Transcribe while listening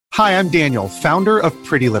Hi, I'm Daniel, founder of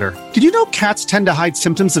Pretty Litter. Did you know cats tend to hide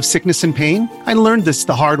symptoms of sickness and pain? I learned this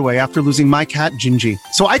the hard way after losing my cat, Gingy.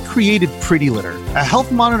 So I created Pretty Litter, a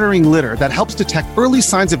health monitoring litter that helps detect early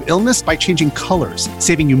signs of illness by changing colors,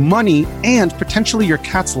 saving you money and potentially your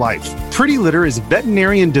cat's life. Pretty Litter is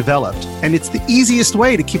veterinarian developed, and it's the easiest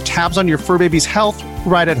way to keep tabs on your fur baby's health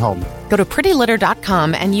right at home. Go to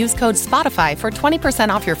prettylitter.com and use code SPOTIFY for 20%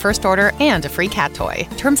 off your first order and a free cat toy.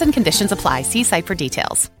 Terms and conditions apply. See site for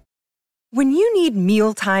details. When you need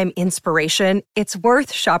mealtime inspiration, it's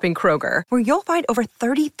worth shopping Kroger, where you'll find over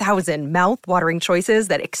 30,000 mouth-watering choices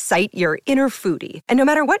that excite your inner foodie. And no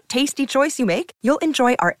matter what tasty choice you make, you'll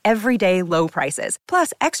enjoy our everyday low prices,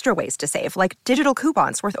 plus extra ways to save, like digital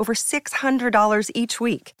coupons worth over $600 each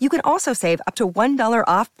week. You can also save up to $1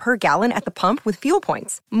 off per gallon at the pump with fuel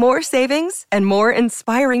points. More savings and more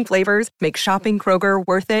inspiring flavors make shopping Kroger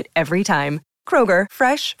worth it every time. Kroger,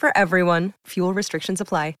 fresh for everyone. Fuel restrictions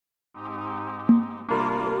apply.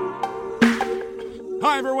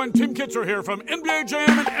 Hi, everyone. Tim Kitzer here from NBA Jam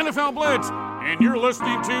and NFL Blitz. And you're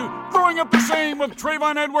listening to Throwing Up the Same with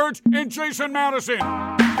Trayvon Edwards and Jason Madison.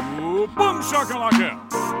 Ooh, boom shakalaka.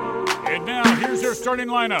 And now, here's your starting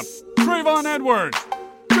lineup. Trayvon Edwards,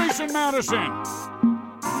 Jason Madison.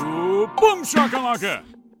 Ooh, boom shakalaka.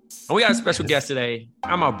 We got a special guest today.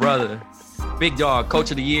 I'm my brother, Big Dog, Coach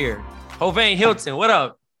of the Year, Hovain Hilton. What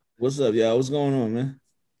up? What's up, y'all? What's going on, man?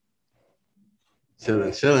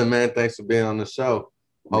 Chilling, man. Thanks for being on the show.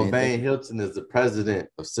 Hovain Hilton is the president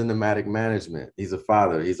of Cinematic Management. He's a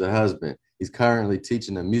father. He's a husband. He's currently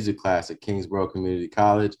teaching a music class at Kingsborough Community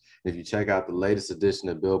College. And if you check out the latest edition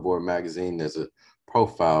of Billboard magazine, there's a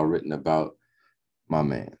profile written about my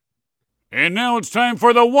man. And now it's time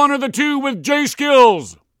for the one or the two with Jay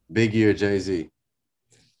Skills. Big year, Jay-Z.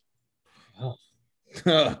 Oh.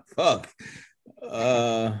 Fuck.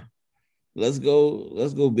 Let's go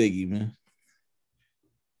Biggie, man.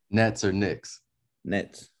 Nets or Knicks?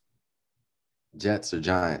 Nets. Jets or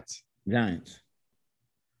Giants? Giants.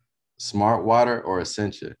 Smart Water or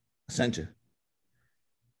Essentia? Essentia.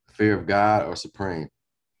 Fear of God or Supreme?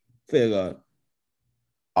 Fear of God.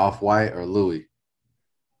 Off-White or Louis?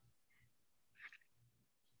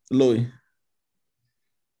 Louis.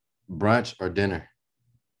 Brunch or dinner?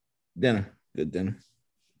 Dinner. Good dinner.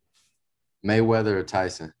 Mayweather or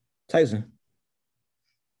Tyson? Tyson.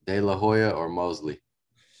 De La Hoya or Mosley?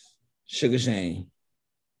 Sugar Shane.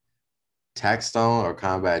 Taxstone or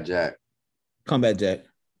Combat Jack? Combat Jack.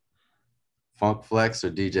 Funk Flex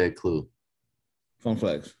or DJ Clue? Funk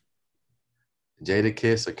Flex. Jada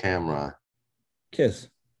Kiss or Cameron? Kiss.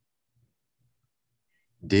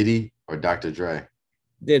 Diddy or Dr. Dre?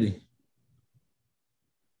 Diddy.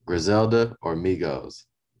 Griselda or Migos?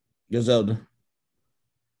 Griselda.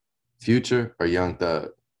 Future or Young Thug?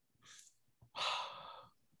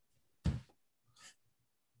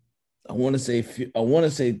 I want to say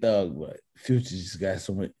Thug, but Future just got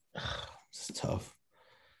so much. It's tough.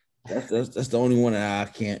 That's the only one that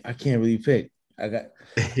I can't really pick. I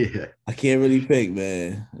can't really pick,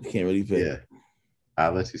 man. I can't really pick. Yeah,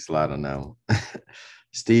 I'll let you slide on that one.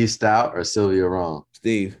 Steve Stout or Sylvia Rome?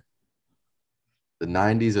 Steve. The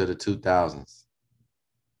 90s or the 2000s?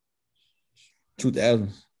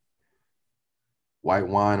 2000s. White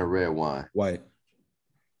wine or red wine? White.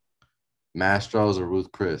 Mastros or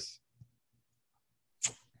Ruth Chris?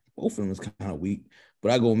 Both of them is kind of weak,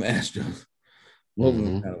 but I go Mastros. Both of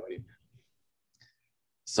them kind of weak.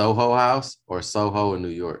 Soho House or Soho in New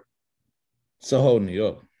York? Soho, New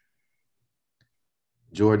York.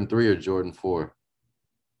 Jordan 3 or Jordan 4?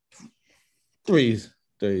 Threes.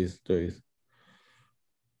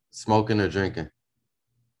 Smoking or drinking?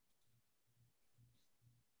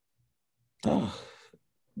 Oh,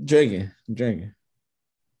 drinking.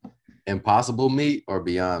 Impossible Meat or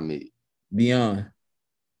Beyond Meat? Beyond.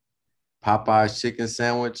 Popeye's chicken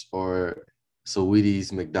sandwich or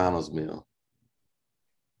Sweetie's McDonald's meal?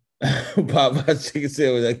 Popeye's chicken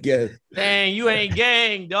sandwich, I guess. Dang, you ain't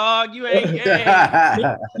gang, dog. You ain't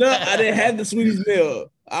gang. No, I didn't have the Sweetie's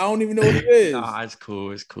meal. I don't even know what it is. Nah, it's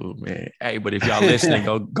cool, man. Hey, but if y'all listening,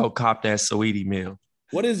 go cop that Sweetie meal.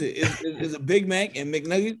 What is it? Is it Big Mac and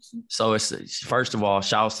McNuggets? So it's first of all,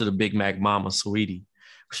 shouts to the Big Mac mama, Sweetie.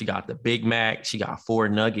 She got the Big Mac. She got 4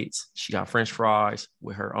 nuggets. She got French fries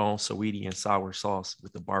with her own sweetie and sour sauce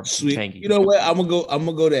with the barbecue tangy. You know what? I'm gonna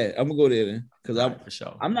go there. I'm gonna go there then, because for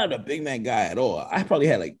sure. I'm not a Big Mac guy at all. I probably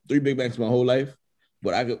had like 3 Big Macs my whole life,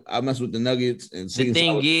 but I mess with the nuggets and the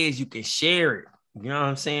thing is, you can share it. You know what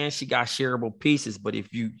I'm saying? She got shareable pieces, but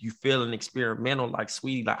if you feeling experimental like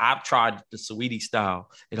Sweetie, like I've tried the Sweetie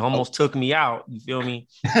style, it almost took me out. You feel me?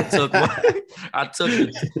 I took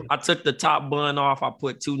the top bun off. I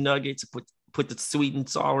put 2 nuggets, put the sweet and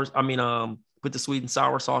sour. Put the sweet and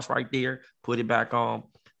sour sauce right there. Put it back on.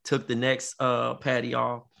 Took the next patty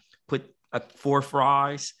off. Put 4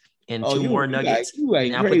 fries and 2 more nuggets.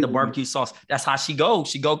 And I put the barbecue sauce. That's how she goes.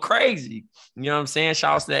 She go crazy. You know what I'm saying?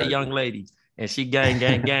 Shout out to that young lady. And she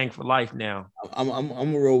gang for life now. I'm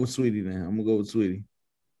gonna roll with Sweetie now. I'm gonna go with Sweetie.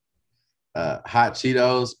 Hot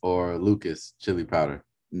Cheetos or Lucas chili powder?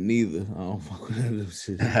 Neither. I don't fuck with that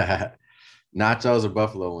shit. Nachos or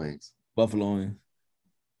buffalo wings? Buffalo wings.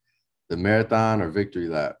 The marathon or victory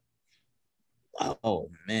lap?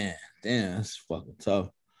 Oh man, damn, that's fucking tough.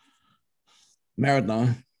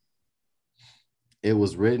 Marathon. It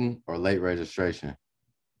was written or late registration?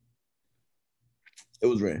 It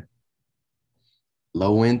was written.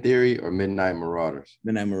 Low Wind Theory or Midnight Marauders?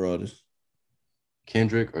 Midnight Marauders.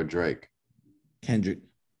 Kendrick or Drake? Kendrick.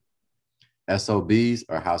 SOBs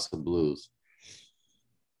or House of Blues?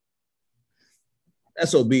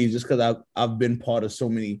 SOBs, just because I've been part of so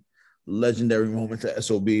many legendary moments at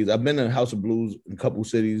SOBs. I've been in House of Blues in a couple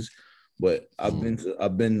cities, but I've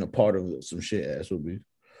been a part of some shit at SOBs.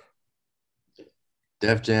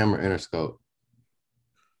 Def Jam or Interscope?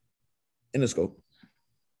 Interscope.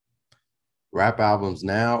 Rap albums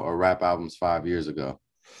now or rap albums 5 years ago?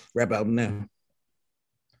 Rap album now.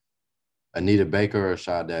 Anita Baker or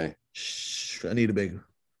Sade? Anita Baker.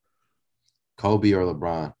 Kobe or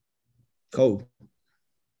LeBron? Kobe.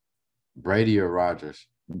 Brady or Rodgers?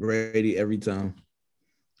 Brady every time.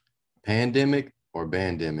 Pandemic or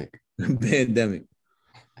bandemic? Pandemic.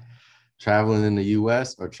 Traveling in the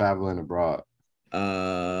U.S. or traveling abroad?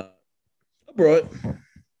 Abroad.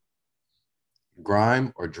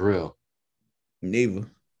 Grime or drill? Neither.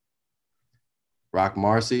 Rock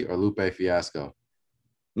Marcy or Lupe Fiasco?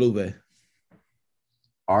 Lupe.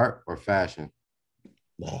 Art or fashion?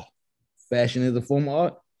 Fashion is a form of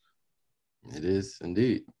art. It is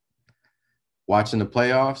indeed. Watching the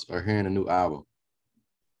playoffs or hearing a new album?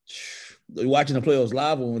 Watching the playoffs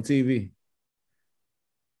live or on TV?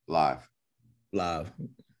 Live. Live.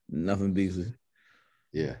 Nothing beats it.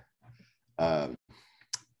 Yeah.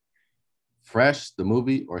 Fresh, the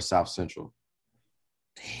movie, or South Central?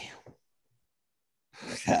 Damn.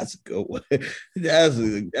 That's a good one. That's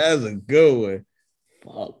a good one.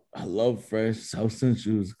 Fuck. I love Fresh. South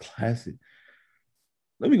Central is classic.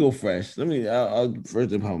 Let me go Fresh. I'll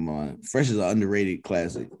first in my mind. Fresh is an underrated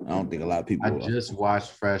classic. I don't think a lot of people. I just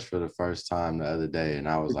watched Fresh for the first time the other day, and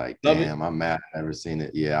I was like, damn, I'm mad I've never seen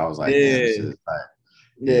it. Yeah, I was like, damn, this is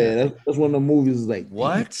like, that's one of the movies like,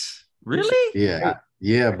 what? Really?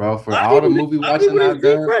 Yeah, bro. For all the movie watching I've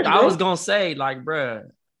done, I was gonna say, like, bro,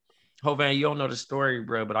 Hovan, you don't know the story,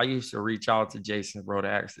 bro, but I used to reach out to Jason, bro, to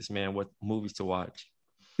ask this man what movies to watch.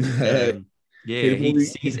 And, yeah, he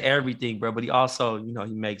sees everything, bro, but he also,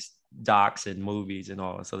 he makes docs and movies and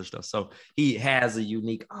all this other stuff. So he has a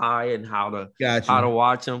unique eye and how to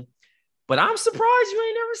watch them. But I'm surprised you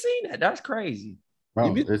ain't never seen that. That's crazy.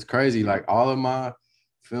 Bro, it's crazy. Like all of my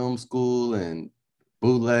film school and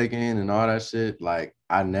bootlegging and all that shit, like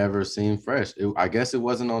I never seen Fresh. I guess it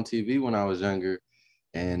wasn't on TV when I was younger.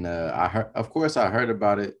 And I heard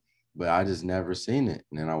about it, but I just never seen it.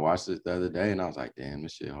 And then I watched it the other day and I was like, damn,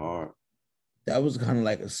 this shit hard. That was kind of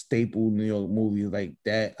like a staple New York movie like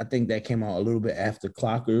that. I think that came out a little bit after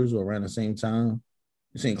Clockers or around the same time.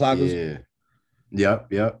 You seen Clockers? Yeah.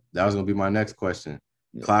 Yep. That was going to be my next question.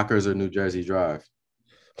 Yeah. Clockers or New Jersey Drive?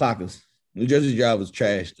 Clockers. New Jersey Drive was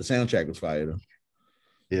trash. The soundtrack was fire, though.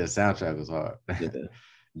 Yeah, soundtrack was hard. Yeah.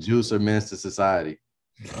 Juice or Menace to Society?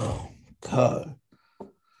 Oh, God.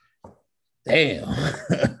 Damn.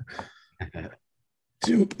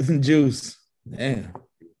 Juice. Damn.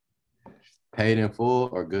 Paid in Full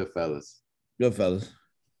or Goodfellas? Goodfellas.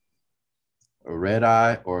 A red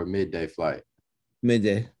eye or a midday flight?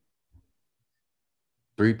 Midday.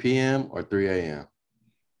 3 p.m. or 3 a.m.?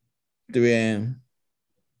 3 a.m.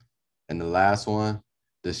 And the last one,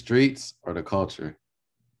 the streets or the culture?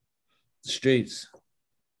 The streets.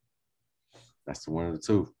 That's the one of the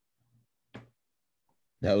two.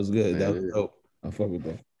 That was good. That was dope. I fuck with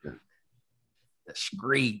that. The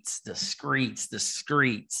streets.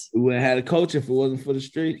 We wouldn't have had a culture if it wasn't for the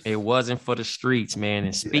streets. It wasn't for the streets, man.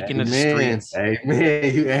 And speaking of the streets.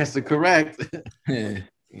 Amen. You answered correct.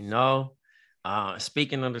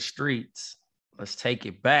 Speaking of the streets, let's take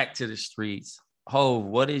it back to the streets. Hov,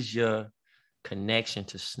 what is your connection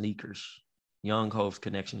to sneakers? Young Hov's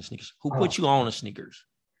connection to sneakers. Who put you on the sneakers?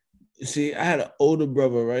 See, I had an older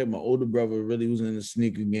brother, right? My older brother really was in the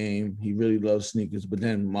sneaker game. He really loved sneakers. But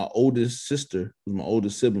then my oldest sister, who's my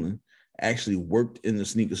oldest sibling, actually worked in the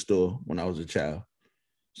sneaker store when I was a child.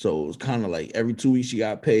 So it was kind of like every 2 weeks she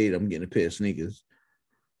got paid, I'm getting a pair of sneakers.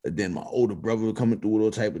 And then my older brother was coming through with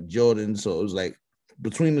all type of Jordans. So it was like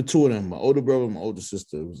between the two of them, my older brother and my older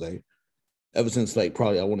sister, it was like ever since like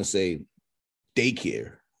probably I want to say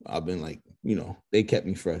daycare, I've been like, they kept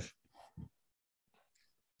me fresh.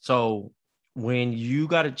 So when you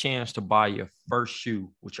got a chance to buy your first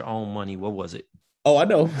shoe with your own money, what was it? Oh, I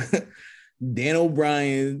know. Dan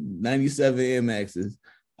O'Brien, 97 Air Maxes.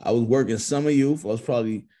 I was working summer youth. I was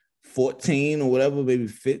probably 14 or whatever, maybe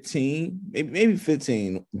 15, maybe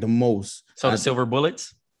 15 the most. So the Silver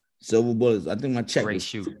Bullets? Silver Bullets. I think my check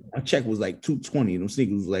was like 220. Them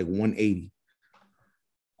sneakers was like 180.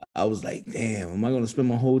 I was like, damn, am I going to spend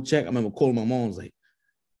my whole check? I remember calling my mom. I was like,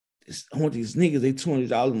 I want these sneakers. They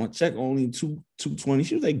 $200. My check only $220.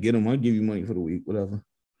 She was like, get them. I'll give you money for the week, whatever.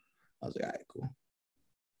 I was like, all right, cool.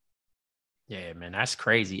 Yeah, man, that's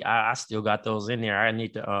crazy. I still got those in there. I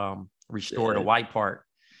need to restore the white part.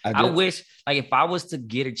 I wish, like, if I was to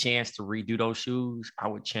get a chance to redo those shoes, I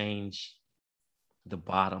would change the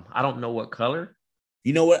bottom. I don't know what color.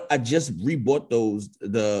 You know what? I just rebought those.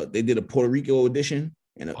 They did a Puerto Rico edition.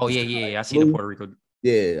 Yeah. I see the Puerto Rico.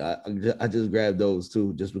 Yeah, I just grabbed those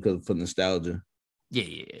too, just because for nostalgia.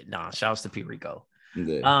 Yeah. Nah, shouts to Puerto Rico.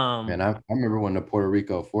 Yeah. Man, I remember when the Puerto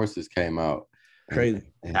Rico Forces came out. Crazy.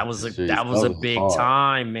 That was a big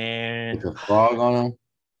time, man. With the frog on them.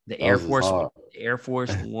 The Air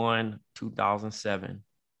Force One 2007.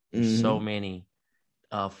 So many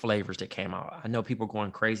flavors that came out. I know people are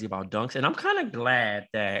going crazy about dunks, and I'm kind of glad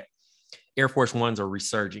that Air Force Ones are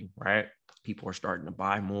resurging, right? People are starting to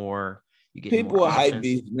buy more. People are hype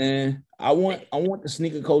beasts, man. I want the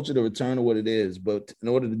sneaker culture to return to what it is, but in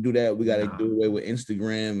order to do that, we got to do away with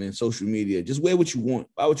Instagram and social media. Just wear what you want,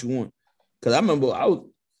 buy what you want. Because I remember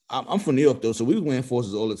I'm from New York though, so we was wearing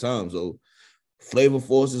Forces all the time. So Flavor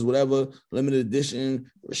Forces, whatever, limited edition,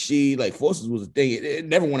 Rashid, like Forces was a thing. It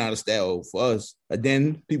never went out of style for us. And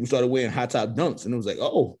then people started wearing high top dunks, and it was like,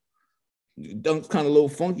 oh, dunks kind of a little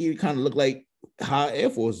funky. It kind of looked like high Air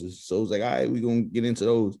Forces. So it was like, all right, we're gonna get into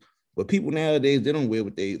those. But people nowadays, they don't wear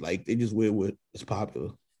what they like. They just wear what is popular.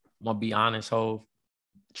 I'm gonna be honest, Hov.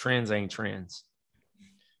 Trends ain't trends.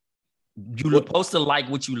 You're supposed to like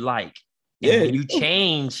what you like. And when you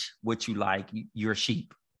change what you like, you're a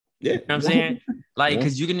sheep. Yeah. You know what I'm saying? Like,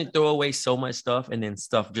 because you're going to throw away so much stuff and then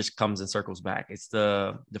stuff just comes and circles back. It's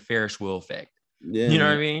the Ferris wheel effect. Yeah. You know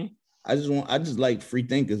what I mean? I just like free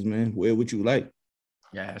thinkers, man. Wear what you like.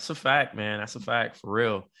 Yeah, that's a fact, man. That's a fact for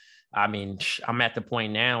real. I mean, I'm at the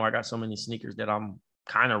point now where I got so many sneakers that I'm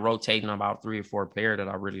kind of rotating about 3 or 4 pair that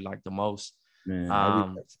I really like the most.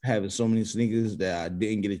 Man, having so many sneakers that I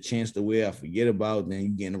didn't get a chance to wear, I forget about. Then you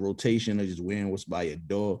get in a rotation of just wearing what's by your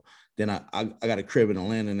door. Then I got a crib in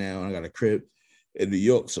Atlanta now, and I got a crib in New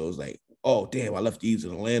York. So it's like, oh damn, I left these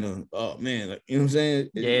in Atlanta. Oh man, like, you know what I'm saying?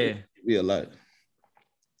 It'd be a lot.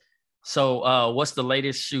 So, what's the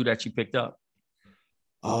latest shoe that you picked up?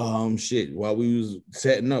 Shit. While we was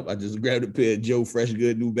setting up, I just grabbed a pair of Joe Fresh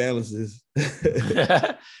Good New Balances.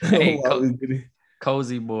 Hey,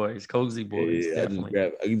 Cozy boys. Yeah,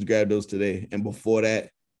 I just grabbed those today. And before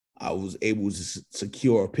that, I was able to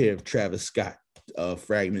secure a pair of Travis Scott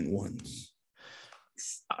Fragment ones.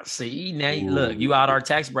 See, now look, you out our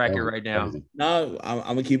tax bracket right now. No, I'm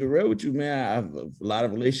gonna keep it real with you, man. I have a lot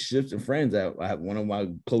of relationships and friends. I have one of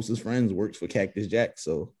my closest friends works for Cactus Jack,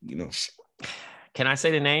 so you know. Can I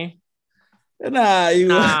say the name? Nah.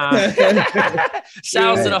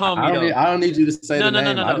 Shouts to the homie. I don't need you to say the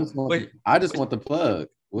name. No. I just want the plug.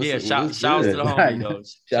 Shouts to the homie though.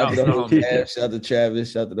 Shout to the homie. Shout to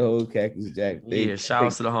Travis. Shout to the whole Cactus Jack.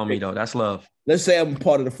 Shouts to the homie though. That's love. Let's say I'm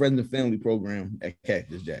part of the Friends and Family program at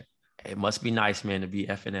Cactus Jack. It must be nice, man, to be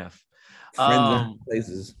FNF. Friends and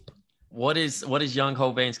places. What is Young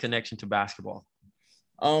Hovain's connection to basketball?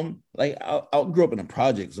 Like I grew up in a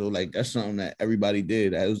project, so like that's something that everybody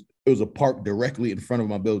did. It was a park directly in front of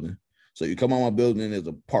my building. So you come on my building, there's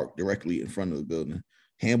a park directly in front of the building.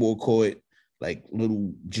 Handball court, like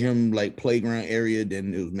little gym, like playground area.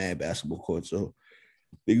 Then it was mad basketball court. So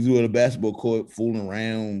niggas were at a basketball court, fooling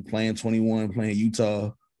around, playing 21, playing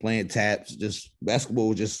Utah, playing taps. Just basketball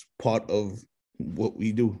was just part of what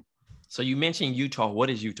we do. So you mentioned Utah.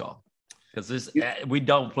 What is Utah? Because we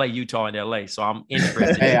don't play Utah in LA, so I'm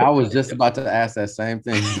interested. Hey, I was just about to ask that same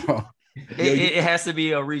thing, bro. It has to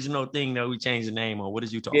be a regional thing that we change the name on. What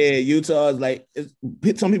is Utah? Yeah, Utah is like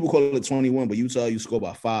some people call it 21, but Utah you score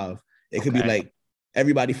by 5. It could be like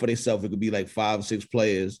everybody for themselves. It could be like 5 or 6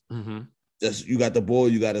 players. Just you got the ball,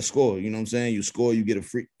 you got to score. You know what I'm saying? You score, you get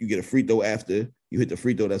a free throw after you hit the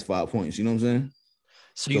free throw. That's 5 points. You know what I'm saying?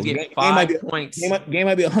 So you get 5 points. Game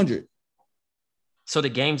might be 100. So the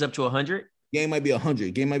game's up to 100. Game might be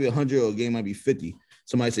 100. Game might be 100 or game might be 50.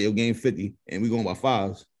 Somebody say, "Yo, game 50," and we going by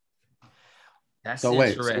 5s. That's so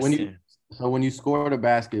interesting. Wait, so when you score the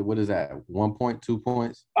basket, what is that? 1 point, 2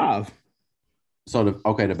 points? 5. So the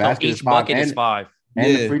basket each is 5, bucket is 5,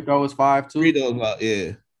 and the free throw is 5 too. Free throw is 5,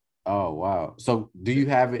 yeah. Oh wow. So do you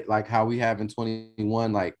have it like how we have in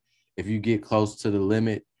 21? Like if you get close to the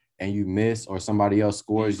limit and you miss, or somebody else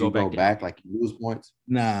scores, you go back like you lose points?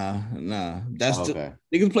 Nah. That's okay.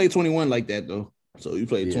 Niggas play 21 like that though. So you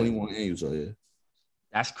play 21 and Utah, yeah.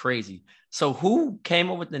 That's crazy. So who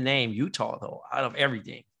came up with the name Utah though? Out of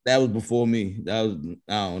everything, that was before me. I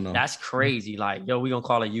don't know. That's crazy. Like, yo, we gonna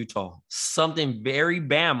call it Utah. Something very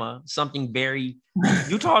Bama. Something very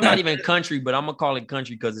Utah. Not even country, but I'm gonna call it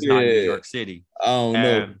country because it's not New York City. I don't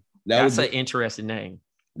know. That's an interesting name.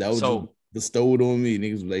 That was just bestowed on me.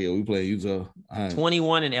 Niggas like, yo, we play Utah.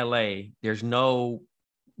 21 in LA. There's no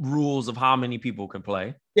rules of how many people can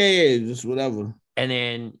play. Yeah, just whatever. And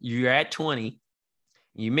then you're at 20.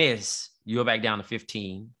 You miss, you go back down to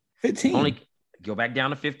 15. 15. Only go back down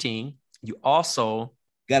to 15. You also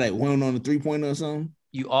got a one on the 3-pointer or something.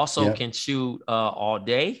 You also can shoot all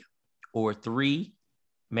day or 3,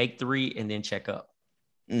 make 3, and then check up.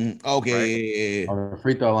 Okay, right? Yeah. On the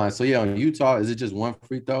free throw line. So on Utah, is it just 1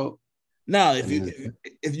 free throw? No, if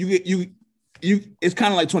you get you, it's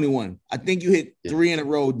kind of like 21. I think you hit 3 in a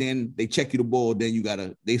row, then they check you the ball,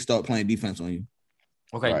 then they start playing defense on you.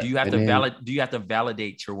 Okay. Right. Do you have to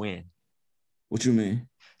validate your win? What you mean?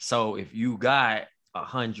 So if you got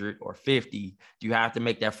 100 or 50, you have to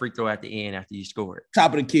make that free throw at the end after you score it.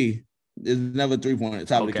 Top of the key. There's never 3-pointer.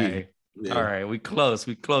 Top of the key. Yeah. All right. We close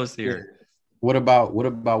here. Yeah. What about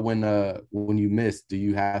when you miss? Do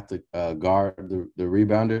you have to guard the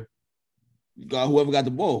rebounder? Guard whoever got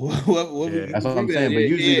the ball. That's what I'm saying. But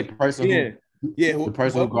usually the person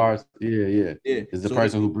who guards, is the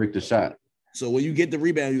person who breaks the shot. So when you get the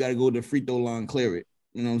rebound, you got to go to the free throw line, clear it.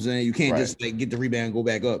 You know what I'm saying? You can't just like get the rebound and go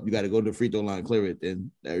back up. You got to go to the free throw line, clear it,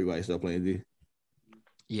 then everybody start playing D.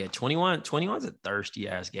 Yeah, 21's a thirsty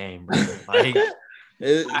ass game, bro. Like,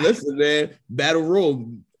 listen, man, battle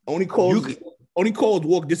roll. Only calls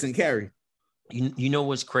walk this and carry. You know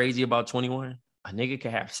what's crazy about 21? A nigga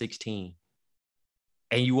can have 16,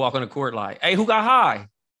 and you walk on the court like, "Hey, who got high?"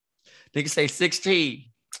 Nigga say 16.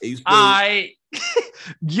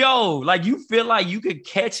 Yo, like you feel like you could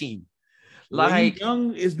catch him. Like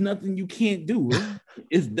young is nothing you can't do.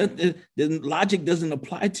 It's nothing. Logic doesn't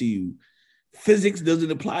apply to you. Physics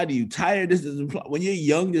doesn't apply to you. Tired doesn't apply. When you're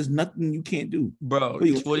young, there's nothing you can't do. Bro,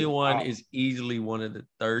 21 is easily one of the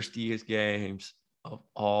thirstiest games of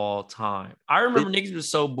all time. I remember niggas was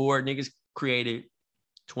so bored. Niggas created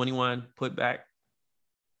 21 putback.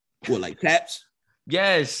 What, like taps?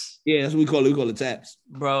 Yes. Yeah, that's what we call it. We call it taps.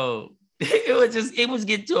 Bro, it was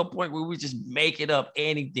getting to a point where we just making up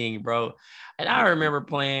anything, bro. And I remember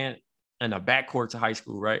playing in the backcourts of high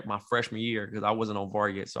school, right? My freshman year, because I wasn't on VAR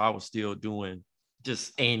yet. So I was still doing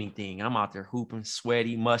just anything. I'm out there hooping,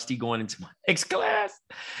 sweaty, musty, going into my next class.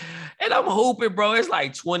 And I'm hooping, bro. It's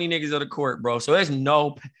like 20 niggas on the court, bro. So it's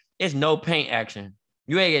no paint action.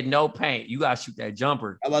 You ain't get no paint. You got to shoot that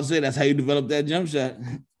jumper. I was about to say, that's how you develop that jump shot.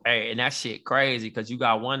 Hey, and that shit crazy because you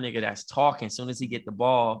got one nigga that's talking as soon as he get the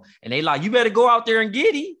ball. And they like, you better go out there and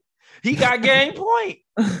get him. He got game point.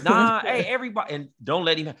 Nah, hey, everybody. And don't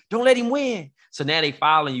let him win. So now they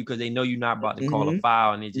fouling you because they know you're not about to call a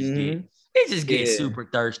foul. And it just gets super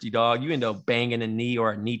thirsty, dog. You end up banging a knee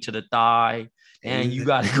or a knee to the thigh. And you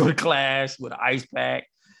got to go to class with an ice pack.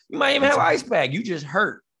 You might even have an ice pack. You just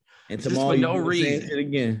hurt. And tomorrow just for no reason. It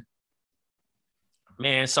again.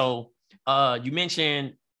 Man, so you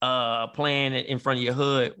mentioned playing in front of your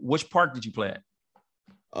hood. Which park did you play at?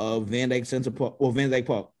 Van Dyke Center Park. Well, Van Dyke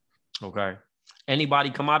Park. Okay. Anybody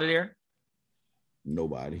come out of there?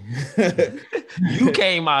 Nobody. You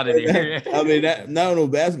came out of there. I mean, not no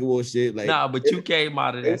basketball shit. Like, nah, but you came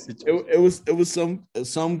out of that situation. It was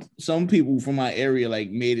some people from my area like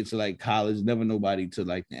made it to like college. Never nobody to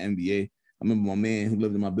like the NBA. I remember my man who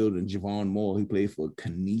lived in my building, Javon Moore. He played for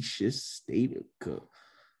Canisius State.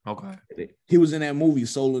 Okay. He was in that movie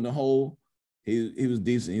Soul in the Hole. He was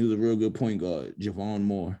decent. He was a real good point guard, Javon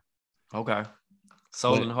Moore. Okay.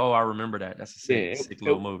 Soul in the Hole, I remember that. That's a sick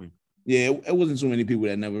little movie. Yeah, it wasn't so many people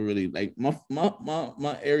that never really like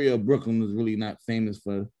my area of Brooklyn was really not famous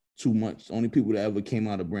for too much. The only people that ever came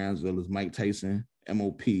out of Brownsville is Mike Tyson,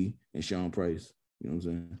 MOP, and Sean Price. You know what I'm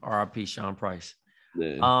saying? R.I.P. Sean Price.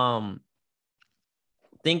 Yeah.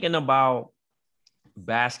 Thinking about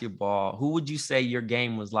basketball, who would you say your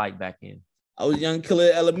game was like back then? I was young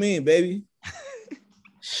Khalid El-Amin, baby.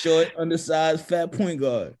 Short, undersized, fat point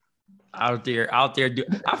guard. Out there. I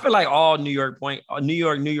feel like all New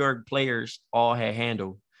York players all had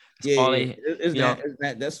handle.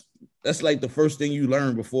 That's like the first thing you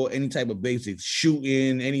learn before any type of basics,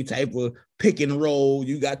 shooting, any type of pick and roll.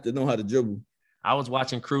 You got to know how to dribble. I was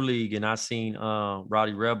watching Crew League and I seen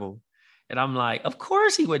Roddy Rebel, and I'm like, of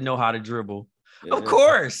course he would know how to dribble. Yeah. Of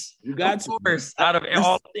course, you got of course. Out of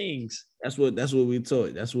all things, that's what we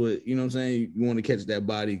taught. That's what, you know what I'm saying. You want to catch that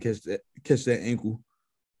body, catch that ankle.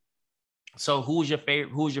 So, who's your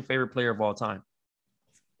favorite player of all time?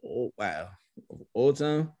 Oh wow, all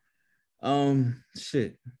time.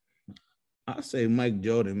 Shit. I say Mike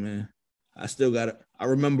Jordan, man. I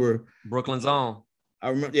remember Brooklyn's own.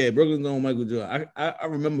 Brooklyn's own Michael Jordan. I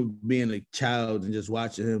remember being a child and just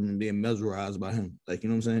watching him and being mesmerized by him. Like, you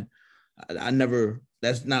know what I'm saying? I never,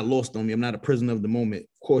 that's not lost on me. I'm not a prisoner of the moment.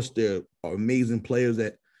 Of course, there are amazing players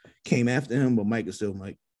that came after him, but Mike is still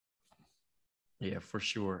Mike. Yeah, for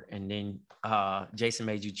sure. And then Jason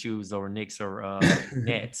made you choose over Knicks or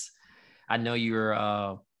Nets. I know you're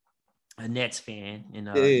a Nets fan, and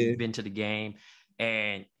you've been to the game,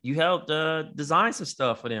 and you helped design some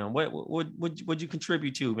stuff for them. What would you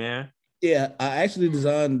contribute to, man? Yeah, I actually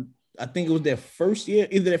designed. I think it was their first year,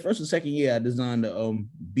 either their first or second year. I designed the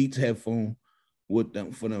Beats headphone with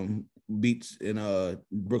them for them Beats and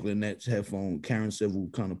Brooklyn Nets headphone. Karen Civil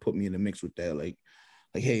kind of put me in the mix with that, like,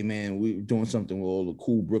 hey man, we're doing something with all the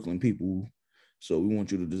cool Brooklyn people, so we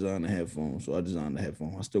want you to design the headphone. So I designed the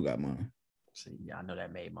headphone. I still got mine. See, I know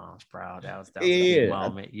that made moms proud. That was a big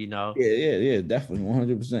moment, you know. Yeah, definitely,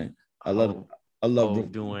 100%. I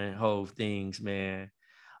love doing Hove things, man.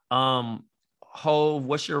 Hove,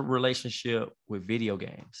 what's your relationship with video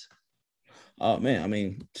games? Oh man, I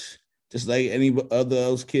mean, just like any other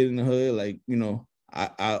else kid in the hood, like, you know,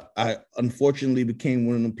 I unfortunately became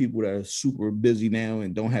one of the people that are super busy now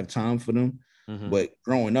and don't have time for them. Mm-hmm. But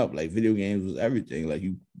growing up, like, video games was everything. Like,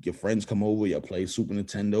 your friends come over, y'all play Super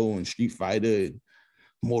Nintendo and Street Fighter and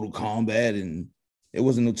Mortal Kombat, and it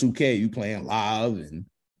wasn't no 2K. You playing live and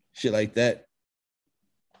shit like that.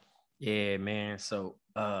 Yeah, man. So,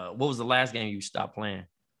 what was the last game you stopped playing?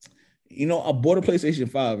 You know, I bought a PlayStation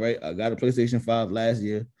 5, right? I got a PlayStation 5 last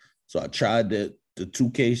year, so I tried the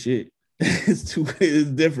 2K shit. It's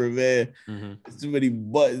different, man. Mm-hmm. It's too many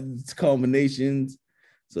buttons, combinations.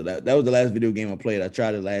 So that was the last video game I played. I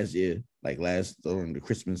tried it last year, like during the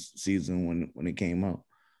Christmas season when it came out.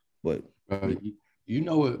 But you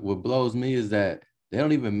know what blows me is that they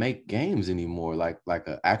don't even make games anymore, like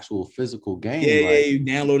an actual physical game. Yeah, like, you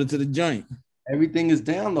download it to the joint. Everything is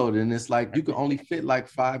downloaded, and it's like you can only fit like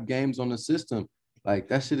 5 games on the system. Like,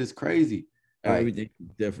 that shit is crazy. Like, everything is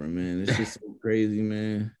different, man. It's just so crazy,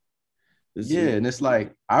 man. And it's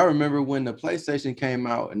like, I remember when the PlayStation came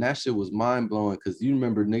out, and that shit was mind blowing, because you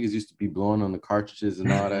remember niggas used to be blowing on the cartridges and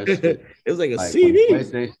all that shit. It was like a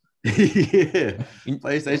CD.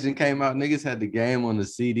 PlayStation came out, niggas had the game on the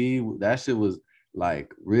CD. That shit was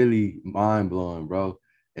like really mind blowing, bro.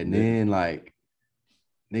 And then like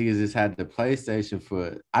niggas just had the PlayStation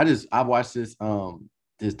for. I watched this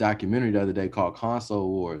documentary the other day called Console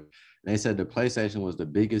Wars. They said the PlayStation was the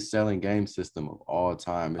biggest selling game system of all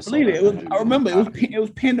time. I remember it was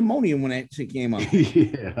pandemonium when that shit came out.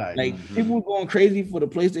 Yeah, like people were going crazy for the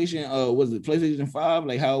PlayStation. Was it PlayStation 5?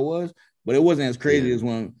 Like how it was, but it wasn't as crazy as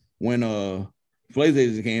when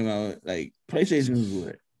PlayStation came out. Like PlayStations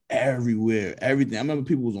were everywhere, everything. I remember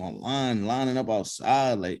people was online, lining up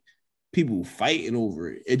outside, like people fighting over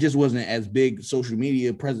it. It just wasn't as big social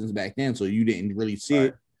media presence back then, so you didn't really see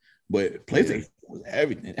it. But PlayStation was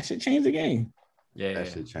everything. That should change the game. Yeah, that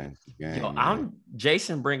should change the game. Yo, I'm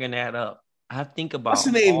Jason bringing that up. I think about what's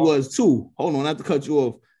the name was too. Hold on, not to cut you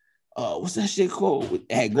off. What's that shit called? It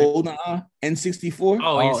had GoldenEye, N64.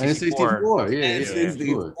 Oh, N64. Yeah,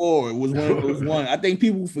 N64 was one of those one. I think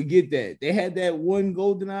people forget that they had that one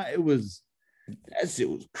GoldenEye. That shit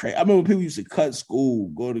was crazy. I remember people used to cut school,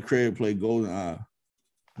 go to the crib, play GoldenEye.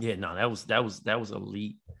 Yeah, no, that was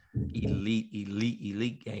elite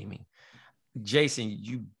gaming. Jason,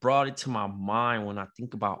 you brought it to my mind when I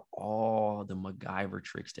think about all the MacGyver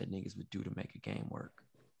tricks that niggas would do to make a game work.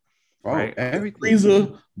 Right? Every freezer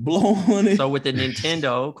blow on it. So with the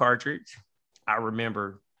Nintendo cartridge, I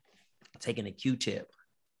remember taking a Q-tip,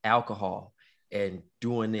 alcohol, and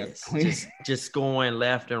doing this, just going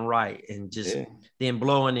left and right, and just then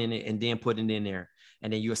blowing in it and then putting it in there,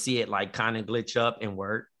 and then you'll see it like kind of glitch up and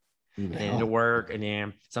work, and to work, and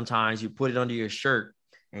then sometimes you put it under your shirt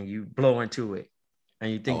and you blow into it,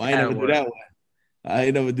 And you think I ain't never do that one. I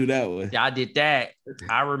ain't never do that one. Yeah, I did that.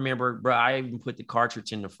 I remember, bro. I even put the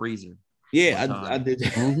cartridge in the freezer. Yeah, I did.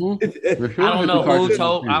 Mm-hmm. I don't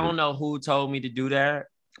know who told me to do that,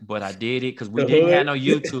 but I did it because we didn't have no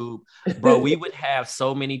YouTube, bro. We would have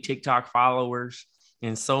so many TikTok followers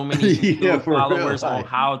and so many YouTube followers on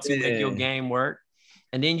how to make your game work,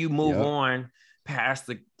 and then you move on past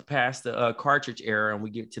the cartridge era, and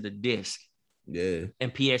we get to the disc. Yeah,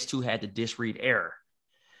 and PS2 had the disc read error.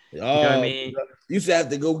 You know what I mean? You used to have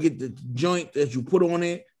to go get the joint that you put on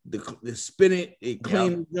it, the spin it,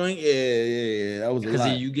 clean the joint. Yeah. That was a lot.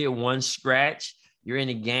 Because you get one scratch, you're in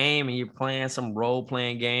a game and you're playing some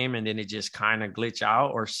role-playing game, and then it just kind of glitch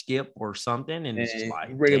out or skip or something, and it's just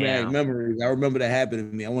like bringing back memories. I remember that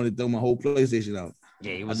happened to me. I wanted to throw my whole PlayStation out.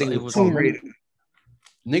 Yeah, it was Tomb Raider.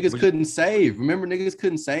 Niggas couldn't save. Remember, niggas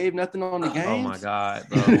couldn't save nothing on the game. Oh my god,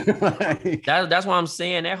 bro! That's what I'm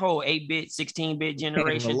saying. That whole 8-bit, 16-bit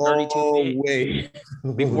generation,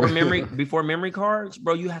 32-bit before memory cards,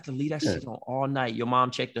 bro. You have to leave that shit on all night. Your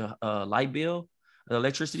mom checked the light bill, the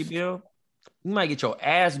electricity bill. You might get your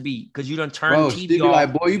ass beat because you done turned TV off.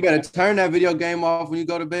 Like, boy, you better turn that video game off when you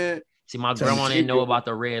go to bed. See, my grandma didn't know about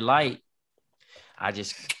the red light. I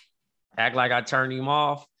just act like I turned him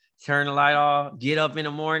off. Turn the light off, get up in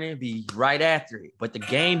the morning, be right after it. But the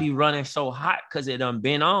game be running so hot because it done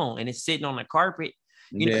been on and it's sitting on the carpet.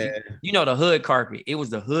 You know the hood carpet. It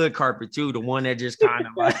was the hood carpet too, the one that just kind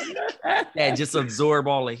of like that just absorb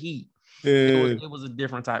all the heat. It was a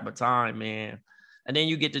different type of time, man. And then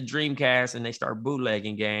you get the Dreamcast and they start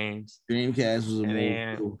bootlegging games. Dreamcast was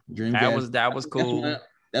cool. Dreamcast, that was cool.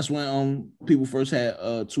 That's when people first had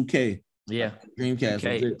 2K. Yeah,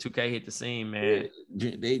 Dreamcast. 2K hit the scene, man.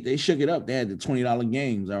 They shook it up. They had the $20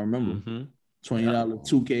 games. I remember $20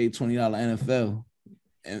 2K, $20 NFL,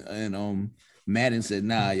 and Madden said,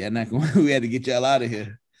 "Nah, you're not going. We had to get y'all out of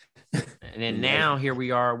here." And then now here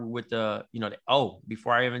we are with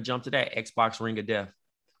before I even jump to that, Xbox Ring of Death.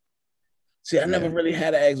 See, I never really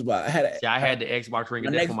had an Xbox. I had the Xbox Ring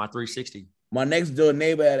of Death for my 360. My next door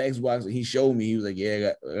neighbor had an Xbox, and he showed me. He was like,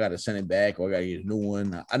 "Yeah, I got to send it back, or I got to get a new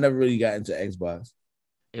one." I never really got into Xbox.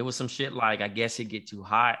 It was some shit like, I guess it get too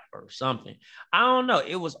hot or something. I don't know.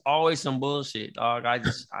 It was always some bullshit, dog. I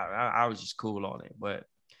was just cool on it.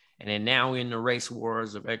 And then now we're in the race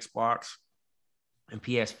wars of Xbox and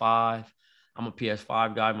PS5. I'm a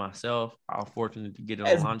PS5 guy myself. I was fortunate to get it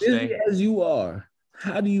on launch day. As you are.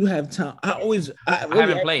 How do you have time? I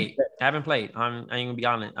haven't played. I ain't gonna be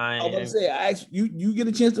honest. I was gonna say, I asked you get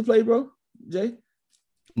a chance to play, bro, Jay?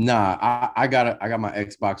 Nah, I got my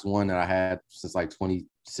Xbox One that I had since like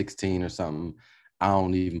 2016 or something. I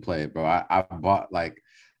don't even play it, bro. I bought the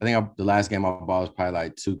last game I bought was probably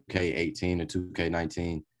like 2K18 or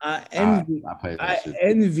 2K19. I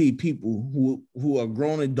envy people who are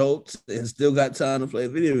grown adults and still got time to play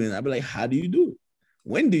video games. I'd be like, how do you do it?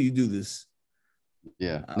 When do you do this?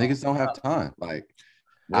 Yeah, niggas don't have time. Like,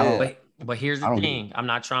 but here's the thing. I'm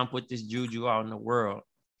not trying to put this juju out in the world.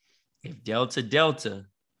 If Delta,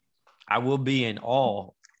 I will be in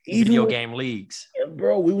all video game leagues. Yeah,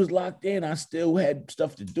 bro, we was locked in. I still had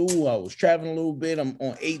stuff to do. I was traveling a little bit. I'm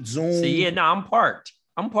on 8 Zoom. See, I'm parked.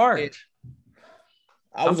 That's what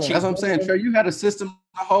I'm saying. Trey, you had a system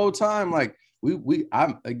the whole time. Like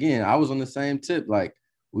I was on the same tip. Like,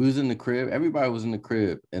 we was in the crib. Everybody was in the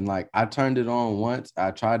crib. And like, I turned it on once.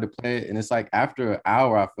 I tried to play it. And it's like, after an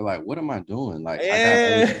hour, I feel like, what am I doing? Like,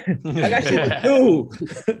 I got shit to do.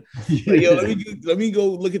 Yo, let me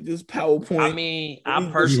go look at this PowerPoint. I mean, I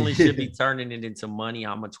personally should be turning it into money.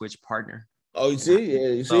 I'm a Twitch partner. Oh, you see? Yeah,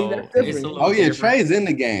 you see? That's different. Oh, yeah, Trey's in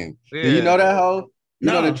the game. Yeah. Do you know that hoe? You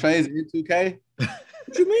know that Trey's in 2K?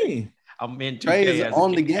 What you mean? I'm in 2K. Trey is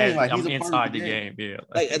on the game. Like, he's inside the game. Yeah.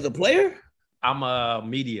 Like, as a player? I'm a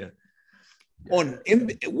media. What?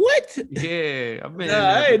 Yeah, I've been.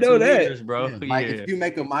 I didn't know that, years, bro. Yeah. Like, if you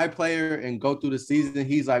make a My Player and go through the season,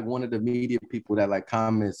 he's like one of the media people that like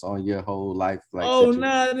comments on your whole life. Like,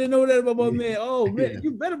 I didn't know that about my man. Oh man,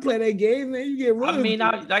 you better play that game, man. You get run. I mean,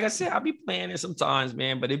 like I said, I'll be playing it sometimes,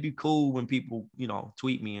 man. But it'd be cool when people,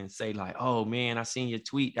 tweet me and say like, "Oh man, I seen your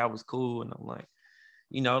tweet. That was cool." And I'm like,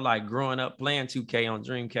 like growing up playing 2K on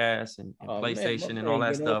Dreamcast and PlayStation and all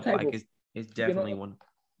that stuff. Like, it's definitely one.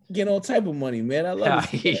 Get all type of money, man. I love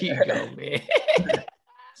it. Here you go, man.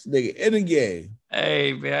 This nigga in the game.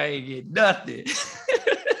 Hey, man, I ain't get nothing.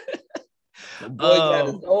 The boy got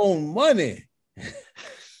his own money.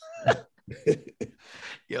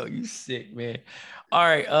 Yo, you sick, man. All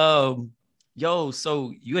right.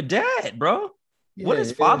 So you a dad, bro. Yeah, what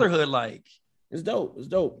is fatherhood like? It's dope.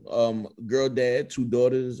 Girl dad, 2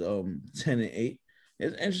 daughters, 10 and 8.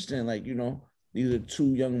 It's interesting, like, These are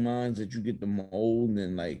two young minds that you get to mold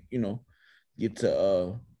and like, you know, get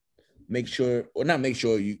to make sure, or not make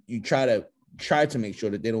sure, you try to make sure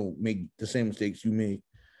that they don't make the same mistakes you made.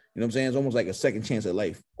 You know what I'm saying? It's almost like a second chance at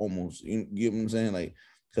life, almost. You get what I'm saying? Like,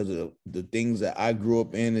 because of the things that I grew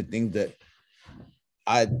up in, the things that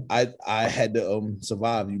I had to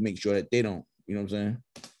survive. You make sure that they don't. You know what I'm saying?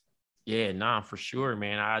 Yeah, nah, for sure,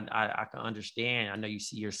 man. I can understand. I know you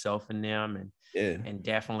see yourself in them, and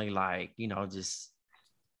definitely like, you know, just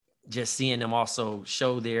seeing them also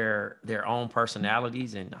show their own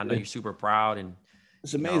personalities. And I know you're super proud, and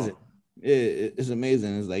it's amazing. It's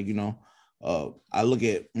amazing. It's like, you know, I look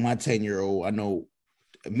at my 10-year-old. I know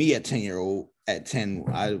me at 10-year-old. At 10,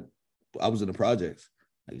 I was in the projects.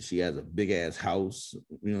 Like, she has a big ass house.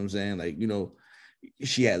 You know what I'm saying? Like, you know,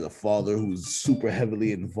 she has a father who's super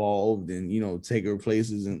heavily involved and, you know, take her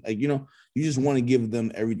places. And like, you know, you just want to give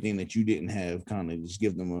them everything that you didn't have, kind of just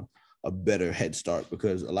give them a better head start,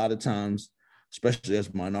 because a lot of times, especially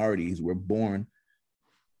as minorities, we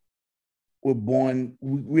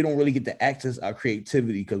don't really get to access our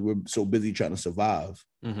creativity because we're so busy trying to survive.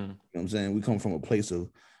 Mm-hmm. You know what I'm saying? We come from a place of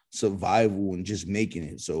survival and just making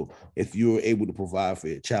it. So if you're able to provide for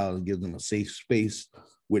your child and give them a safe space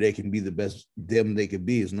where they can be the best them they could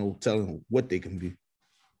be, there's no telling what they can be.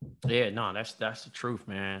 Yeah, no, that's the truth,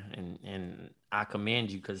 man. And I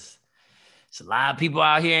commend you, because it's a lot of people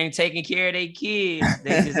out here ain't taking care of their kids. They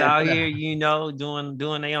just out here, you know, doing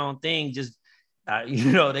their own thing. Just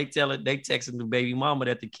you know, they texting the baby mama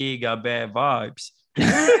that the kid got bad vibes.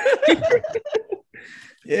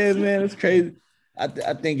 Yeah, man, it's crazy. I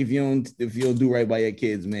think if you don't do right by your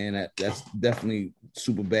kids, man, that's definitely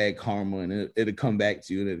super bad karma, and it'll come back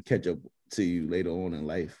to you and it'll catch up to you later on in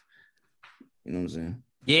life. You know what I'm saying?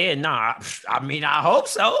 Yeah, nah. I mean, I hope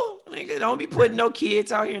so. Nigga, don't be putting no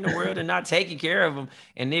kids out here in the world and not taking care of them.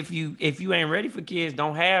 And if you ain't ready for kids,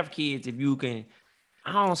 don't have kids. If you can,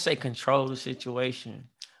 I don't say control the situation,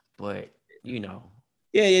 but you know.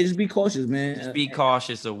 Yeah, just be cautious, man. Just be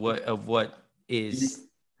cautious of what is.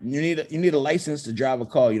 You need a license to drive a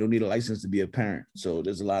car. You don't need a license to be a parent. So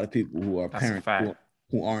there's a lot of people who are parents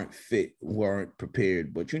who aren't fit, who aren't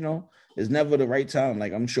prepared. But, you know, it's never the right time.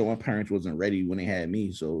 Like, I'm sure my parents wasn't ready when they had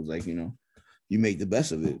me. So it's like, you know, you make the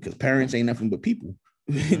best of it, because parents ain't nothing but people.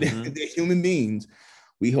 Mm-hmm. They're human beings.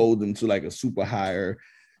 We hold them to like a super higher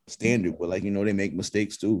standard, but like, you know, they make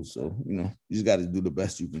mistakes too. So, you know, you just got to do the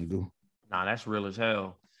best you can do. Nah, that's real as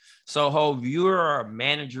hell. So, Hov, you're a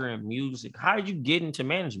manager in music. How did you get into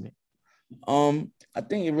management? I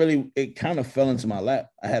think it kind of fell into my lap.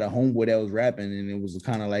 I had a homeboy that was rapping, and it was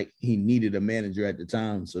kind of like he needed a manager at the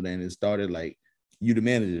time. So then it started like, you the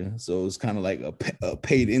manager. So it's kind of like a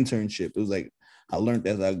paid internship. It was like I learned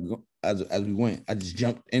as we went. I just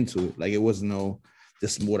jumped into it. Like, it wasn't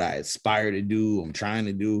this is what I aspire to do. I'm trying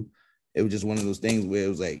to do. It was just one of those things where it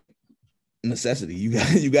was like necessity.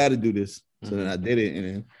 You got to do this. So then I did it,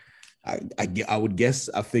 and then I would guess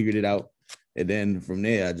I figured it out, and then from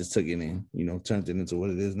there I just took it and, you know, turned it into what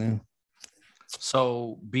it is now.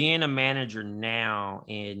 So being a manager now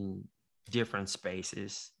in different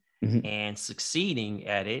spaces, mm-hmm. and succeeding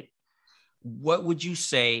at it, what would you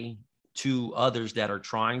say to others that are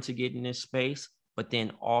trying to get in this space, but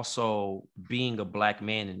then also being a Black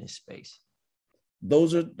man in this space?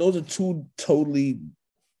 Those are two totally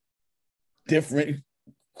different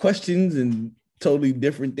questions and totally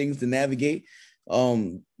different things to navigate.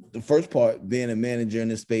 The first part, being a manager in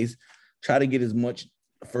this space, try to get as much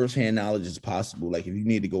firsthand knowledge as possible. Like, if you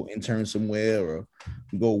need to go intern somewhere or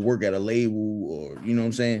go work at a label, or, you know what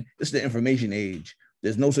I'm saying? It's the information age.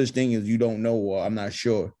 There's no such thing as you don't know or I'm not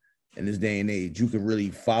sure in this day and age. You can really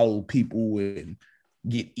follow people and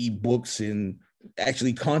get ebooks and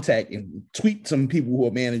actually contact and tweet some people who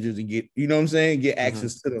are managers and get, you know what I'm saying? Get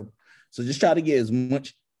access to them. So just try to get as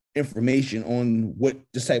much information on what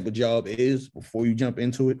this type of job is before you jump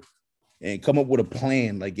into it, and come up with a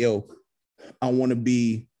plan. Like, yo, I want to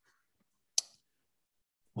be,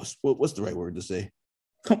 what's the right word to say?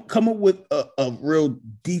 Come up with a real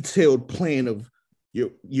detailed plan of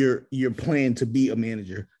your plan to be a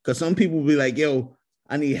manager. Because some people will be like, yo,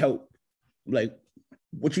 I need help. Like,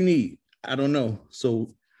 what you need? I don't know. So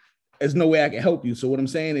there's no way I can help you. So what I'm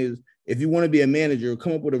saying is, if you want to be a manager,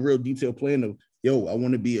 come up with a real detailed plan of, yo, I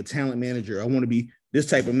want to be a talent manager. I want to be this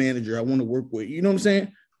type of manager. I want to work with, you know what I'm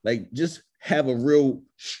saying? Like, just have a real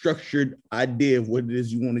structured idea of what it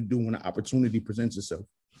is you want to do when an opportunity presents itself.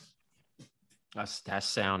 That's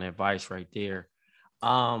sound advice right there.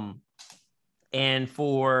 And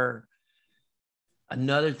for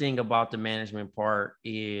another thing about the management part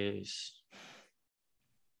is,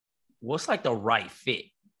 what's like the right fit?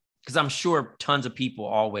 because I'm sure tons of people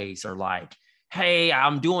always are like, hey,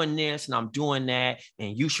 I'm doing this and I'm doing that,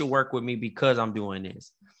 and you should work with me because I'm doing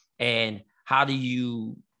this. And how do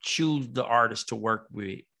you choose the artist to work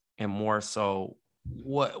with? And more so,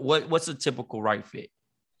 what's a typical right fit?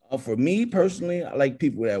 For me personally, I like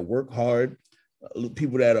people that work hard,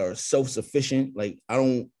 people that are self-sufficient. Like,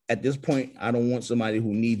 at this point, I don't want somebody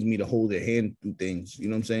who needs me to hold their hand through things. You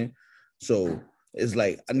know what I'm saying? So it's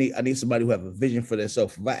like, I need somebody who have a vision for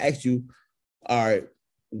themselves. If I ask you, all right,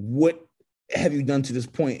 what have you done to this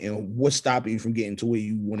point and what's stopping you from getting to where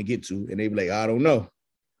you want to get to? And they be like, I don't know.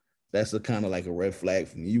 That's a kind of like a red flag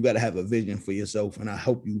for me. You got to have a vision for yourself, and I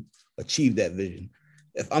help you achieve that vision.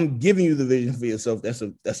 If I'm giving you the vision for yourself, that's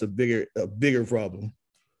a bigger problem.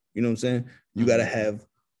 You know what I'm saying? You gotta have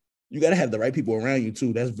the right people around you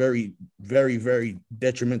too. That's very, very, very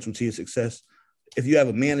detrimental to your success. If you have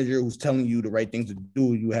a manager who's telling you the right things to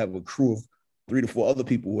do, you have a crew of 3 to 4 other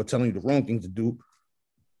people who are telling you the wrong things to do,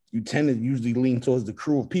 you tend to usually lean towards the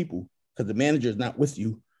crew of people because the manager is not with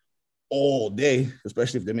you all day,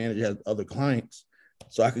 especially if the manager has other clients.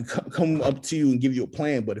 So I could come up to you and give you a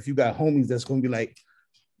plan, but if you got homies that's gonna be like,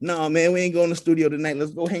 no, man, we ain't going to the studio tonight.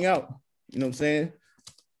 Let's go hang out. You know what I'm saying?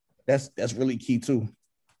 That's really key too.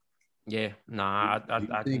 Yeah, nah,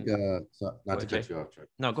 I think. So not to cut you off, Trey.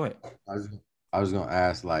 No, go ahead. I was gonna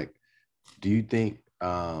ask, like, do you think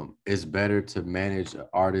it's better to manage an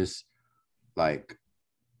artist like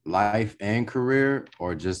life and career,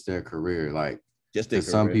 or just their career? Like, just their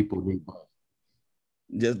career. Some people need both.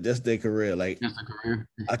 Just their career. Like, just a career.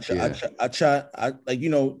 I try, like, you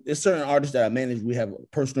know, there's certain artists that I manage. We have a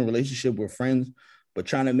personal relationship, we're friends, but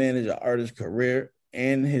trying to manage an artist's career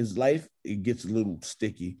and his life, it gets a little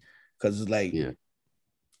sticky because it's like,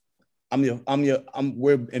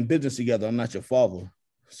 we're in business together. I'm not your father.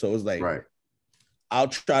 So it's like, right. I'll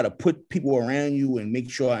try to put people around you and make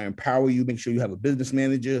sure I empower you, make sure you have a business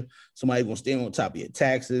manager, somebody gonna stay on top of your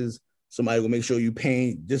taxes, somebody will make sure you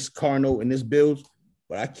paying this car note and this bills.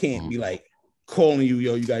 But I can't be like calling you,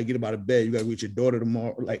 yo, you got to get up out of bed. You got to reach your daughter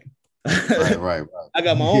tomorrow. Like, right. I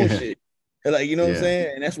got my own shit. Like, you know what I'm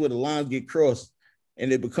saying? And that's where the lines get crossed.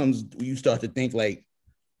 And it becomes, you start to think like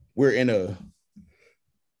we're in a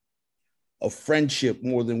friendship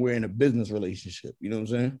more than we're in a business relationship. You know what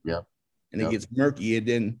I'm saying? Yeah. And it gets murky. And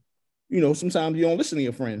then, you know, sometimes you don't listen to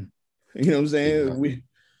your friend. You know what I'm saying? Yeah.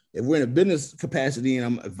 If we're in a business capacity and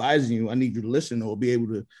I'm advising you, I need you to listen or be able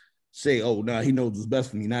to say, oh, nah, he knows what's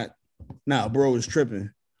best for me. Not, bro is tripping.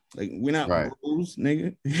 Like, we're not bros,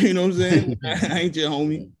 nigga. You know what I'm saying? I ain't your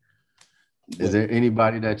homie. Is there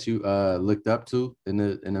anybody that you looked up to in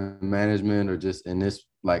the management or just in this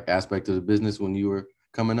like aspect of the business when you were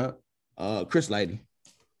coming up? Chris Lighty.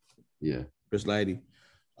 Yeah. Chris Lighty.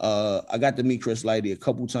 I got to meet Chris Lighty a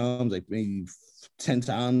couple times, like maybe 10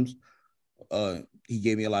 times. He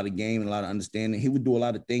gave me a lot of game and a lot of understanding. He would do a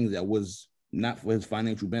lot of things that was not for his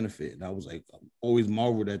financial benefit. And I was like, always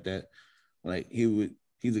marveled at that. Like,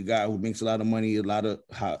 he's a guy who makes a lot of money, a lot of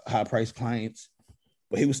high price clients,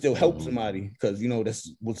 but he would still help somebody because, you know,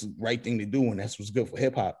 that's what's the right thing to do. And that's what's good for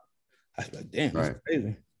hip hop. I was like, damn, that's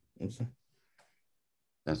crazy.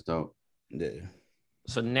 That's dope. Yeah.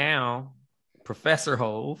 So now, Professor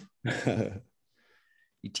Hove,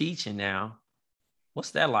 you teaching now.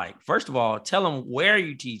 What's that like? First of all, tell them where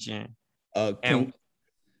you're teaching.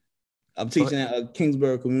 I'm teaching at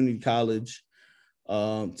Kingsborough Community College,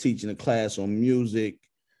 teaching a class on music,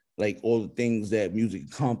 like all the things that music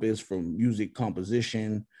encompass, from music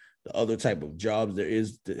composition, the other type of jobs there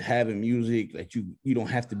is to have in music. Like, you don't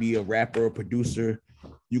have to be a rapper or producer.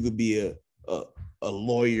 You could be a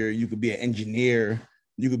lawyer. You could be an engineer.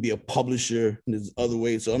 You could be a publisher. There's other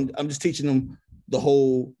ways. So I'm just teaching them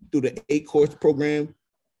through the 8-course program.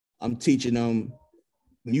 I'm teaching them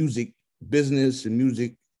music, business, and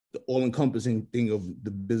music, the all-encompassing thing of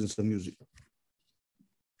the business of music.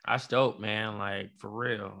 That's dope, man. Like, for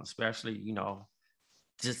real, especially, you know,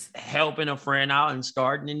 just helping a friend out and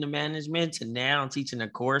starting in the management to now teaching a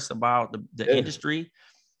course about the industry.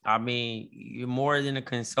 I mean, you're more than a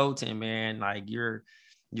consultant, man. Like, you're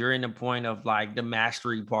in the point of like the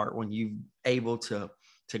mastery part when you're able to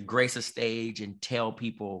grace a stage and tell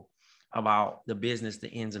people about the business, the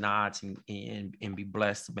ins and outs, and be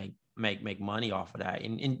blessed to make money off of that,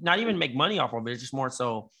 and not even make money off of it. It's just more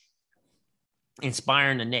so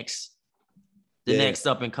inspiring the next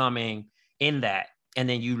up and coming in that. And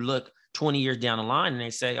then you look 20 years down the line and they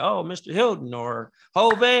say, oh, Mr. Hilton or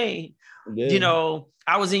Hove, you know,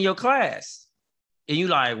 I was in your class. And you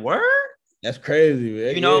like, word? That's crazy,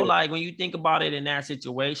 man. You know, like when you think about it in that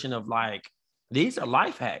situation of like, These are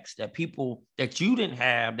life hacks that people that you didn't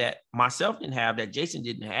have, that myself didn't have, that Jason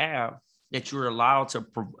didn't have, that you're allowed to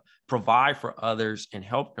provide for others and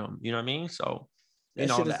help them. You know what I mean? So, that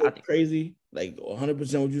shit is so crazy. Like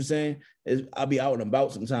 100% what you're saying is I'll be out and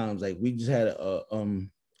about sometimes. Like we just had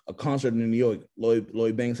a concert in New York.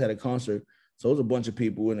 Lloyd Banks had a concert. So it was a bunch of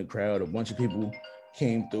people in the crowd. A bunch of people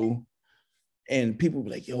came through. And people were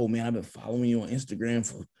like, yo, man, I've been following you on Instagram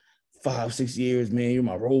for 5-6 years, man. You're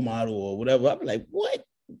my role model or whatever. I'm like, what?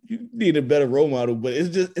 You need a better role model, but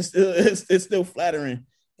it's still flattering.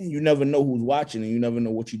 And you never know who's watching, and you never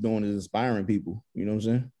know what you're doing is inspiring people. You know what I'm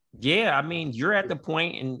saying? Yeah, I mean, you're at the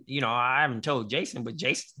point, and I haven't told Jason, but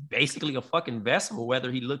Jason's basically a fucking vessel,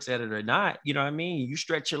 whether he looks at it or not. You know what I mean? You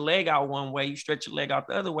stretch your leg out one way, you stretch your leg out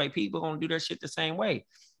the other way. People gonna do that shit the same way.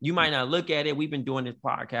 You might not look at it. We've been doing this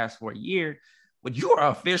podcast for a year, but you are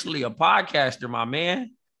officially a podcaster, my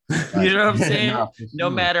man. You know what I'm saying? No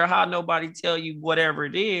matter how nobody tell you whatever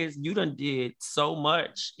it is, you done did so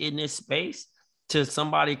much in this space till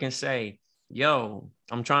somebody can say, yo,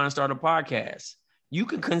 I'm trying to start a podcast. You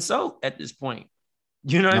can consult at this point.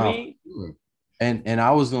 You know what I mean? And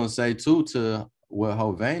I was going to say too, to what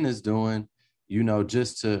Hovain is doing,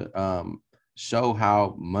 just to show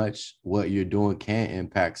how much what you're doing can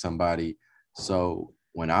impact somebody. So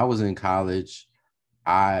when I was in college,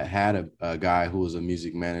 I had a guy who was a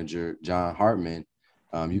music manager, John Hartman.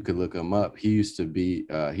 You could look him up. He used to be,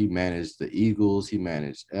 he managed the Eagles. He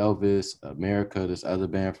managed Elvis, America, this other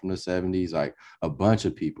band from the 70s, like a bunch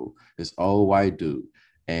of people, this old white dude.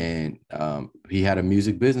 And he had a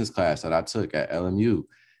music business class that I took at LMU.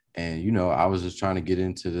 And, I was just trying to get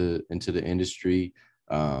into the industry.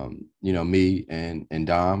 Me and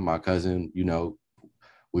Dom, my cousin,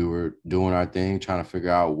 we were doing our thing, trying to figure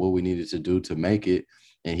out what we needed to do to make it.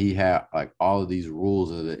 And he had like all of these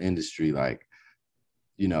rules of the industry. Like,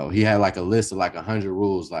 he had like a list of like 100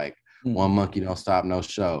 rules, like one monkey don't stop no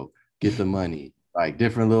show, get the money, like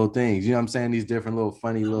different little things. You know what I'm saying? These different little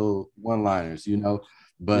funny little one-liners,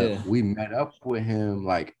 But we met up with him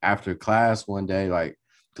like after class one day, like,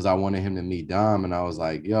 because I wanted him to meet Dom. And I was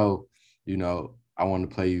like, yo, I want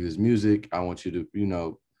to play you his music. I want you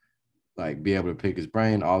to, like be able to pick his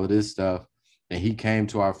brain, all of this stuff. And he came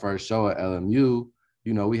to our first show at LMU.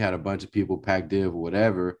 We had a bunch of people packed in or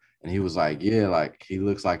whatever. And he was like, yeah, like he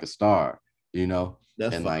looks like a star,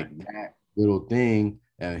 That's and fine. Like that little thing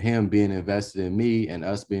and him being invested in me and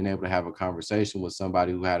us being able to have a conversation with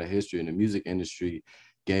somebody who had a history in the music industry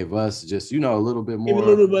gave us just, a little bit more. Give a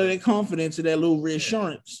little bit of confidence and that little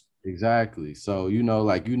reassurance. Exactly. So,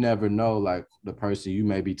 like you never know, like the person you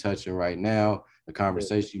may be touching right now, the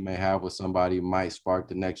conversation you may have with somebody might spark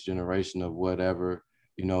the next generation of whatever,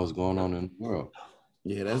 is going on in the world.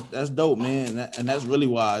 Yeah, that's dope, man. And that's really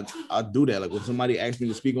why I do that. Like when somebody asks me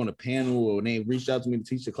to speak on a panel or they reached out to me to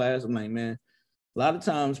teach the class, I'm like, man, a lot of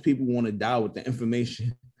times people want to die with the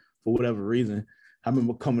information for whatever reason. I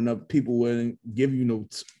remember coming up, people wouldn't give you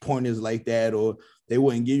pointers like that, or they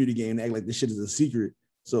wouldn't give you the game and act like this shit is a secret.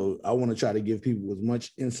 So I want to try to give people as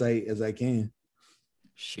much insight as I can.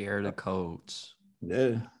 Share the codes.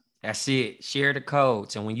 Yeah. That's it. Share the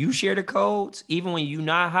codes. And when you share the codes, even when you're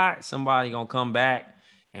not hot, somebody gonna come back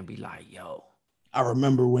and be like, yo, I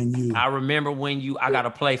remember when you I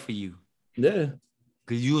gotta play for you. Yeah.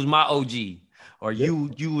 Cause you was my OG. Or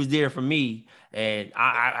you was there for me, and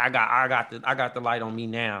I got the light on me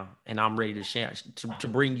now, and I'm ready to share to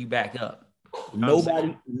bring you back up.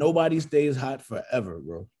 Nobody stays hot forever,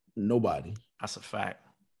 bro. Nobody. That's a fact.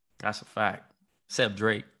 Except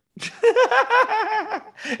Drake. He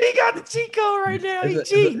got the cheat code right now. He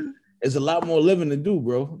cheating. It's a lot more living to do,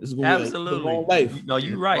 bro. It's gonna absolutely be a long life. No,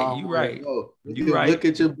 you're right. You're right. Look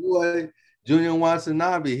at your boy Junior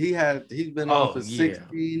Watanabe. He's been on for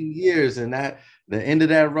 16 years, and that the end of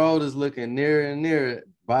that road is looking nearer and nearer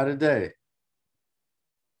by the day.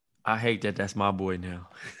 I hate that that's my boy now.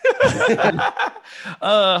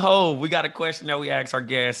 We got a question that we ask our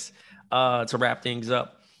guests to wrap things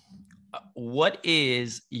up. What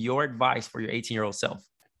is your advice for your 18-year-old self?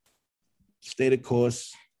 Stay the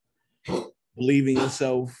course. Believe in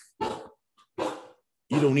yourself.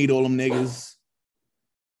 You don't need all them niggas.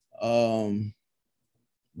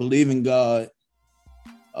 Believe in God.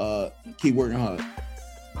 Keep working hard.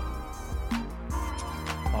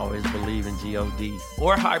 Always believe in God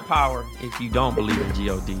or high power. If you don't believe in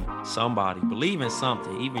God, somebody believe in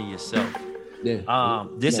something, even yourself. Yeah.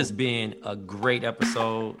 This has been a great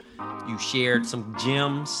episode. You shared some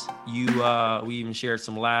gems. We even shared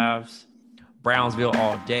some laughs. Brownsville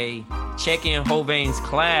all day. Check in Hovain's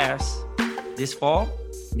class this fall.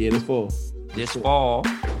 Yeah, this fall.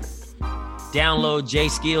 Download J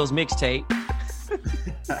Skills mixtape.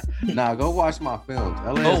 Nah, go watch my films.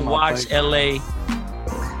 Go watch LA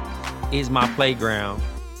is my playground.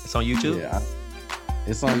 It's on YouTube? Yeah.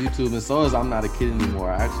 It's on YouTube, and so is I'm Not a Kid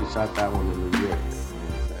Anymore. I actually shot that one in New York.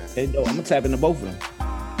 Hey, I'm gonna tap into both of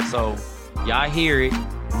them. So y'all hear it,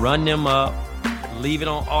 run them up, leave it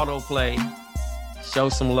on autoplay, show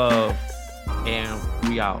some love, and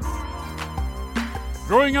we out.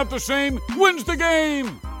 Growing Up the Same wins the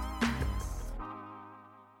game.